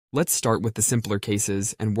Let's start with the simpler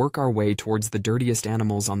cases and work our way towards the dirtiest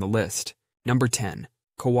animals on the list. Number 10.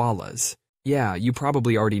 Koalas. Yeah, you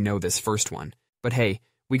probably already know this first one. But hey,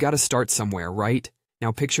 we gotta start somewhere, right?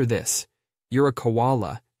 Now picture this. You're a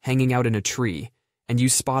koala hanging out in a tree, and you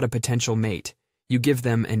spot a potential mate. You give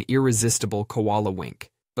them an irresistible koala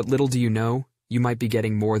wink. But little do you know, you might be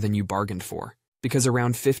getting more than you bargained for. Because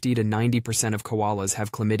around 50 to 90% of koalas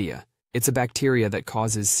have chlamydia. It's a bacteria that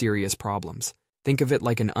causes serious problems. Think of it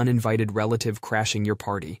like an uninvited relative crashing your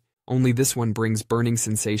party. Only this one brings burning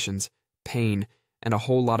sensations, pain, and a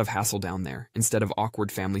whole lot of hassle down there, instead of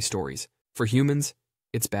awkward family stories. For humans,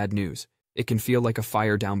 it's bad news. It can feel like a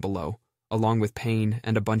fire down below, along with pain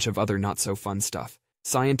and a bunch of other not-so-fun stuff.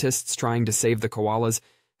 Scientists trying to save the koalas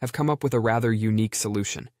have come up with a rather unique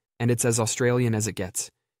solution, and it's as Australian as it gets.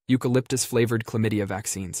 Eucalyptus-flavored chlamydia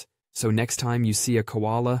vaccines. So next time you see a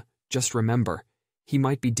koala, just remember, he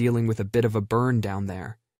might be dealing with a bit of a burn down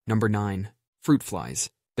there. Number 9. Fruit flies.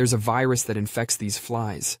 There's a virus that infects these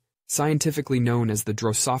flies, scientifically known as the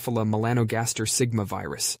Drosophila melanogaster sigma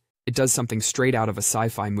virus. It does something straight out of a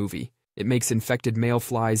sci-fi movie. It makes infected male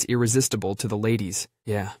flies irresistible to the ladies.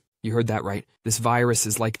 Yeah, you heard that right. This virus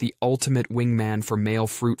is like the ultimate wingman for male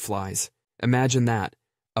fruit flies. Imagine that.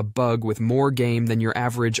 A bug with more game than your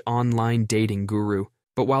average online dating guru.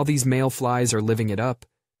 But while these male flies are living it up,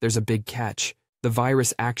 there's a big catch. The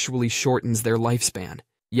virus actually shortens their lifespan.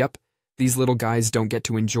 Yep, these little guys don't get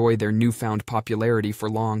to enjoy their newfound popularity for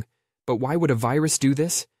long. But why would a virus do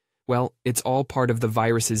this? Well, it's all part of the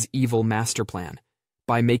virus's evil master plan.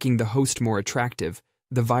 By making the host more attractive,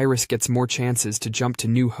 the virus gets more chances to jump to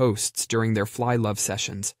new hosts during their fly love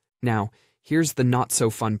sessions. Now, here's the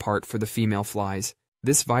not-so-fun part for the female flies.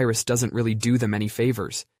 This virus doesn't really do them any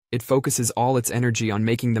favors. It focuses all its energy on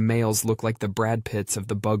making the males look like the Brad Pitts of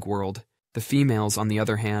the bug world. The females, on the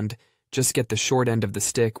other hand, just get the short end of the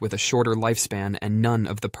stick with a shorter lifespan and none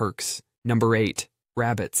of the perks. Number 8.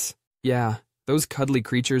 Rabbits. Yeah, those cuddly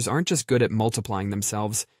creatures aren't just good at multiplying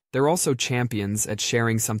themselves, they're also champions at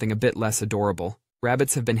sharing something a bit less adorable.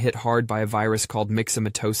 Rabbits have been hit hard by a virus called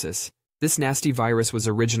myxomatosis. This nasty virus was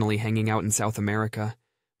originally hanging out in South America,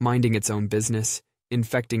 minding its own business,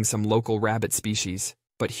 infecting some local rabbit species.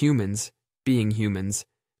 But humans, being humans,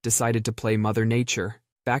 decided to play Mother Nature.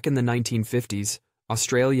 Back in the 1950s,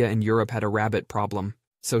 Australia and Europe had a rabbit problem,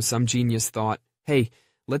 so some genius thought, hey,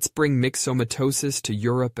 let's bring myxomatosis to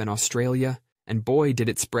Europe and Australia, and boy did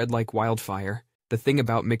it spread like wildfire. The thing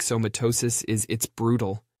about myxomatosis is it's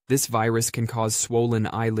brutal. This virus can cause swollen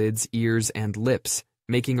eyelids, ears, and lips,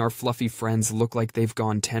 making our fluffy friends look like they've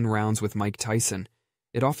gone 10 rounds with Mike Tyson.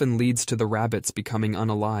 It often leads to the rabbits becoming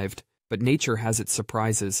unalived, but nature has its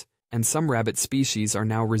surprises, and some rabbit species are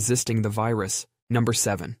now resisting the virus. Number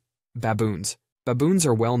 7. Baboons. Baboons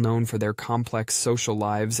are well known for their complex social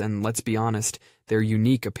lives and, let's be honest, their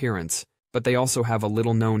unique appearance, but they also have a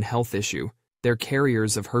little-known health issue. They're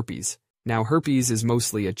carriers of herpes. Now, herpes is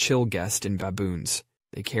mostly a chill guest in baboons.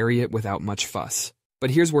 They carry it without much fuss. But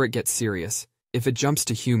here's where it gets serious. If it jumps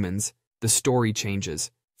to humans, the story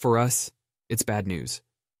changes. For us, it's bad news.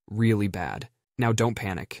 Really bad. Now, don't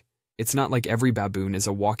panic. It's not like every baboon is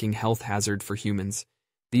a walking health hazard for humans.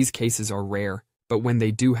 These cases are rare, but when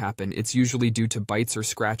they do happen, it's usually due to bites or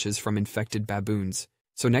scratches from infected baboons.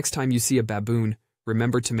 So next time you see a baboon,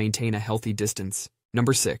 remember to maintain a healthy distance.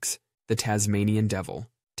 Number 6. The Tasmanian devil.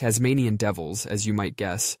 Tasmanian devils, as you might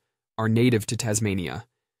guess, are native to Tasmania,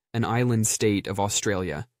 an island state of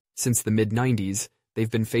Australia. Since the mid-90s,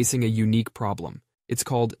 they've been facing a unique problem. It's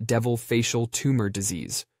called devil facial tumor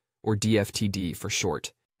disease, or DFTD for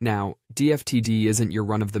short. Now, DFTD isn't your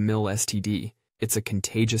run-of-the-mill STD. It's a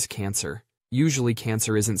contagious cancer. Usually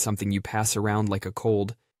cancer isn't something you pass around like a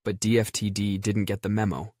cold, but DFTD didn't get the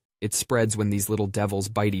memo. It spreads when these little devils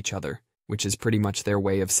bite each other, which is pretty much their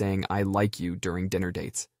way of saying I like you during dinner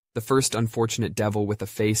dates. The first unfortunate devil with a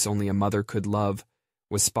face only a mother could love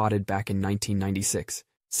was spotted back in 1996.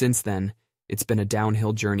 Since then, it's been a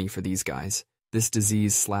downhill journey for these guys. This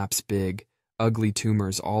disease slaps big, ugly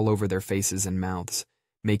tumors all over their faces and mouths,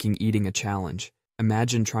 making eating a challenge.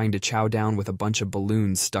 Imagine trying to chow down with a bunch of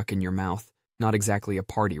balloons stuck in your mouth. Not exactly a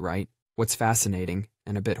party, right? What's fascinating,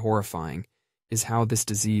 and a bit horrifying, is how this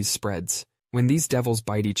disease spreads. When these devils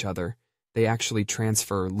bite each other, they actually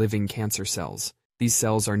transfer living cancer cells. These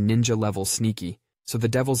cells are ninja-level sneaky, so the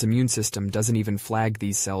devil's immune system doesn't even flag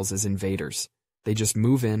these cells as invaders. They just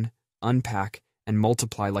move in, unpack, and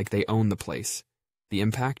multiply like they own the place. The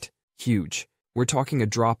impact? Huge. We're talking a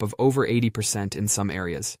drop of over 80% in some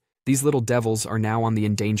areas. These little devils are now on the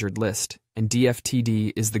endangered list, and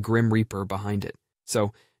DFTD is the grim reaper behind it.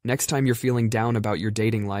 So, next time you're feeling down about your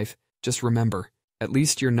dating life, just remember, At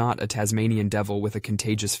least you're not a Tasmanian devil with a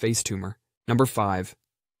contagious face tumor. Number 5.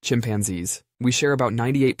 Chimpanzees. We share about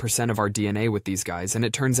 98% of our DNA with these guys, and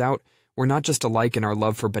it turns out we're not just alike in our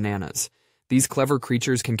love for bananas. These clever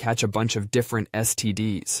creatures can catch a bunch of different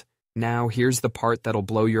STDs. Now, here's the part that'll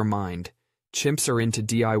blow your mind. Chimps are into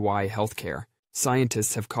DIY healthcare.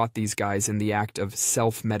 Scientists have caught these guys in the act of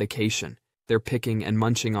self-medication. They're picking and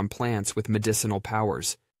munching on plants with medicinal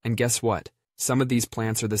powers. And guess what? Some of these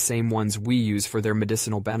plants are the same ones we use for their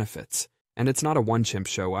medicinal benefits. And it's not a one-chimp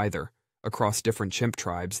show either. Across different chimp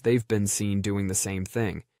tribes, they've been seen doing the same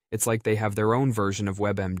thing. It's like they have their own version of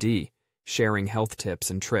WebMD, sharing health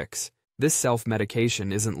tips and tricks. This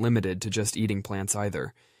self-medication isn't limited to just eating plants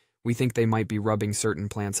either. We think they might be rubbing certain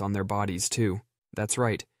plants on their bodies too. That's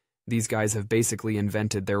right. These guys have basically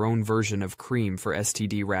invented their own version of cream for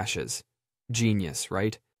STD rashes. Genius,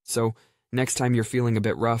 right? So, next time you're feeling a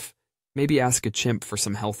bit rough, maybe ask a chimp for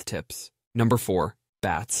some health tips. Number 4.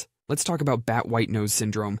 Bats. Let's talk about bat white nose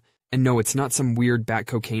syndrome. And no, it's not some weird bat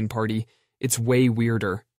cocaine party. It's way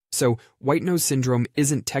weirder. So, white nose syndrome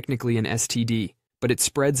isn't technically an STD, but it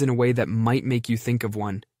spreads in a way that might make you think of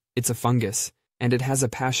one. It's a fungus, and it has a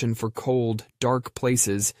passion for cold, dark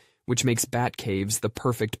places, which makes bat caves the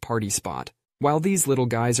perfect party spot. While these little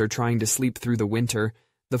guys are trying to sleep through the winter,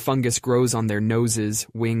 the fungus grows on their noses,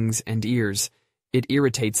 wings, and ears. It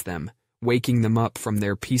irritates them, waking them up from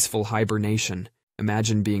their peaceful hibernation.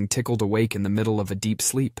 Imagine being tickled awake in the middle of a deep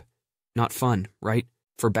sleep. Not fun, right?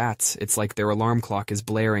 For bats, it's like their alarm clock is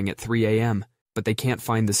blaring at 3 a.m., but they can't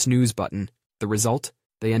find the snooze button. The result?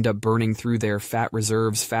 They end up burning through their fat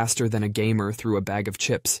reserves faster than a gamer through a bag of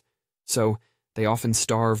chips. So, they often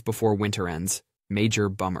starve before winter ends. Major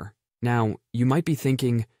bummer. Now, you might be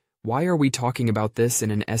thinking, why are we talking about this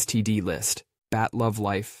in an STD list? Bat love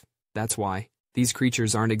life. That's why. These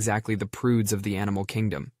creatures aren't exactly the prudes of the animal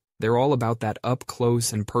kingdom. They're all about that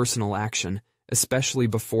up-close and personal action, especially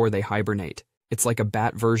before they hibernate. It's like a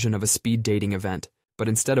bat version of a speed dating event, but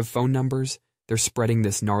instead of phone numbers, they're spreading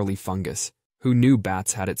this gnarly fungus. Who knew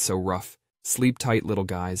bats had it so rough? Sleep tight, little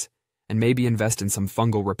guys, and maybe invest in some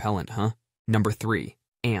fungal repellent, huh? Number 3.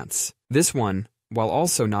 Ants. This one, while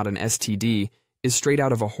also not an STD, is straight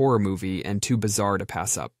out of a horror movie and too bizarre to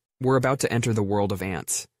pass up. We're about to enter the world of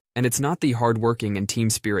ants, and it's not the hardworking and team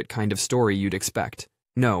spirit kind of story you'd expect.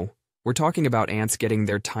 No, we're talking about ants getting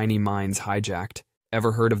their tiny minds hijacked.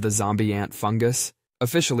 Ever heard of the zombie ant fungus?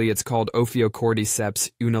 Officially, it's called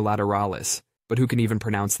Ophiocordyceps unilateralis, but who can even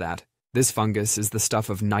pronounce that? This fungus is the stuff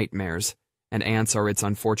of nightmares, and ants are its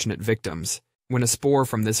unfortunate victims. When a spore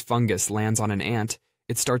from this fungus lands on an ant,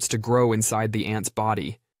 it starts to grow inside the ant's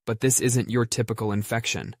body. But this isn't your typical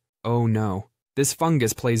infection. Oh no. This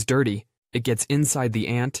fungus plays dirty. It gets inside the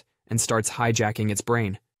ant and starts hijacking its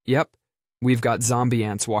brain. Yep, we've got zombie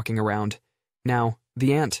ants walking around. Now,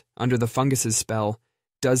 the ant, under the fungus's spell,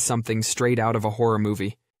 does something straight out of a horror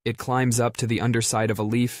movie. It climbs up to the underside of a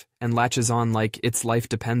leaf and latches on like its life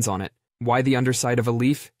depends on it. Why the underside of a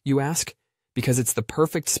leaf, you ask? Because it's the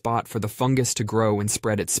perfect spot for the fungus to grow and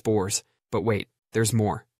spread its spores. But wait, there's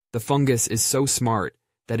more. The fungus is so smart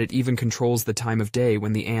that it even controls the time of day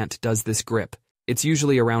when the ant does this grip. It's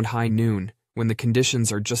usually around high noon, when the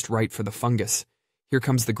conditions are just right for the fungus. Here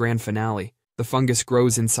comes the grand finale. The fungus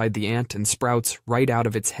grows inside the ant and sprouts right out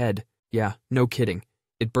of its head. Yeah, no kidding.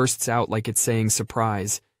 It bursts out like it's saying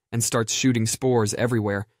surprise, and starts shooting spores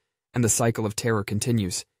everywhere, and the cycle of terror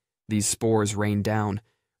continues. These spores rain down,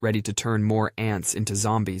 ready to turn more ants into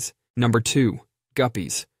zombies. Number 2.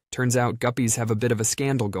 Guppies. Turns out guppies have a bit of a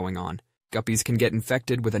scandal going on. Guppies can get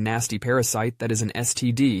infected with a nasty parasite that is an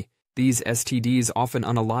STD. These STDs often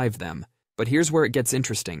unalive them. But here's where it gets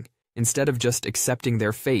interesting. Instead of just accepting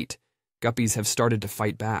their fate, guppies have started to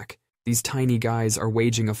fight back. These tiny guys are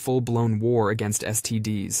waging a full-blown war against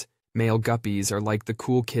STDs. Male guppies are like the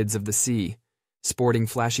cool kids of the sea, sporting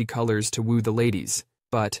flashy colors to woo the ladies.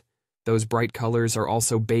 But those bright colors are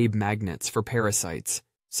also babe magnets for parasites.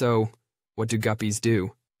 So, what do guppies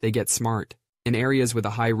do? They get smart. In areas with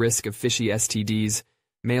a high risk of fishy STDs,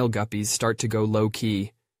 male guppies start to go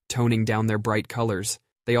low-key, toning down their bright colors.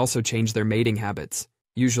 They also change their mating habits.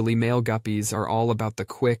 Usually male guppies are all about the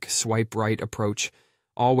quick, swipe-right approach,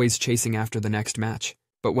 always chasing after the next match.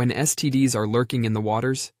 But when STDs are lurking in the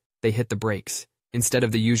waters, they hit the brakes. Instead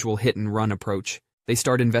of the usual hit-and-run approach, they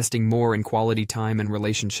start investing more in quality time and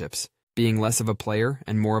relationships, being less of a player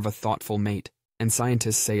and more of a thoughtful mate. And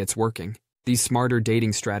scientists say it's working. These smarter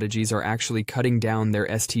dating strategies are actually cutting down their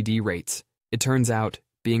STD rates. It turns out,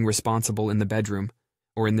 being responsible in the bedroom,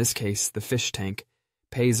 or in this case, the fish tank,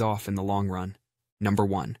 pays off in the long run. Number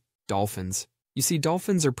 1. Dolphins. You see,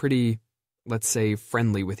 dolphins are pretty, let's say,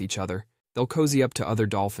 friendly with each other. They'll cozy up to other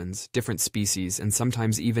dolphins, different species, and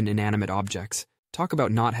sometimes even inanimate objects. Talk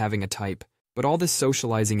about not having a type. But all this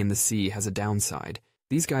socializing in the sea has a downside.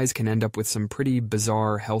 These guys can end up with some pretty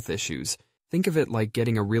bizarre health issues. Think of it like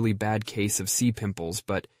getting a really bad case of sea pimples,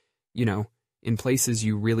 but, in places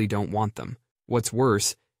you really don't want them. What's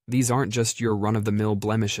worse, these aren't just your run-of-the-mill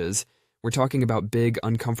blemishes. We're talking about big,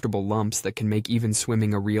 uncomfortable lumps that can make even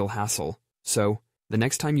swimming a real hassle. So, the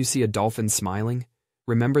next time you see a dolphin smiling,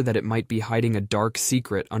 remember that it might be hiding a dark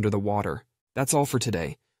secret under the water. That's all for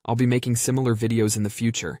today. I'll be making similar videos in the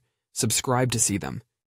future. Subscribe to see them.